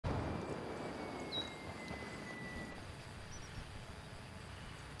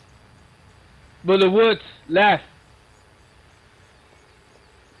Bullet Woods, left.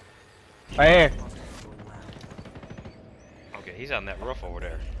 Right here. Okay, he's on that roof over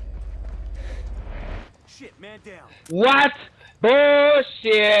there. Shit, man down. What?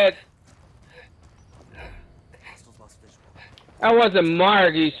 Bullshit! Hostiles lost visual. That wasn't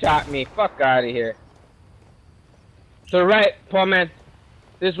Marg, he shot me. Fuck out of here. To the right, poor man.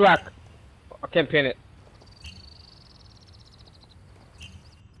 This rock. I can't pin it.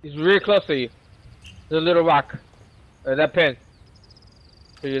 He's really close to you. There's a little rock. That pin.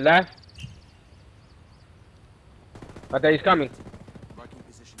 To your left. I think he's coming. Marking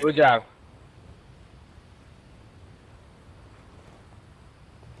position. Good job.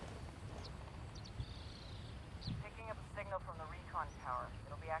 Picking up a signal from the Recon tower.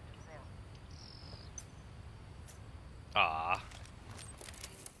 It'll be active soon. Ah.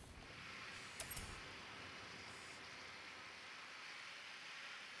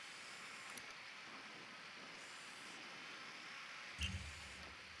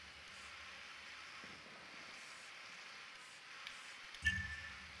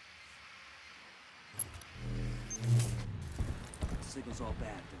 Signal's all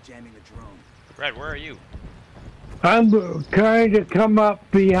bad. They're jamming the drone. Red, where are you? I'm trying to come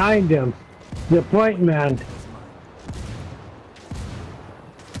up behind him. The point man. That's mine.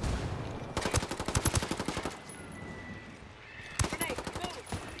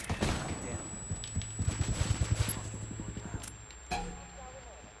 Down.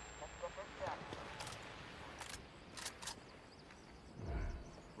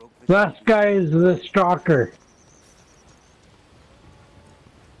 Rogue vision. Last guy is the stalker.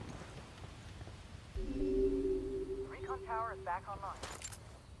 The Recon tower is back online.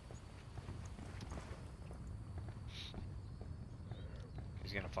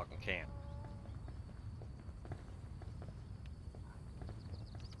 He's gonna fucking camp.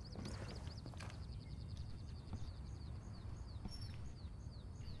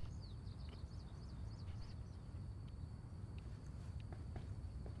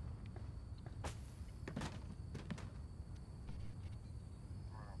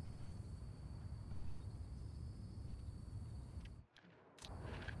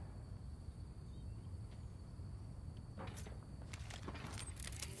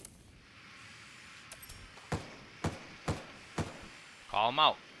 Call him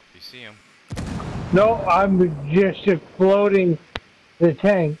out if you see him. No, I'm just exploding the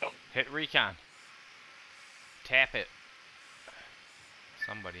tank. Hit recon. Tap it.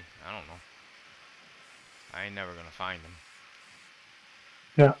 Somebody. I don't know. I ain't never gonna find him.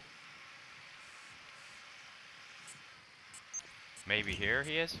 Yeah. Maybe here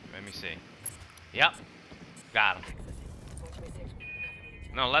he is? Let me see. Yep. Got him.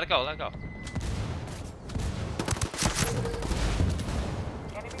 No, let it go, let it go.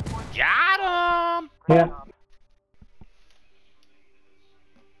 Enemy force Got him! Yeah.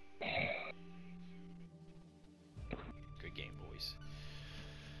 Good game, boys.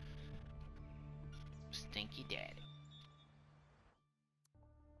 Stinky daddy.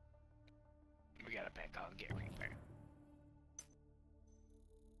 We gotta back out and get Recon.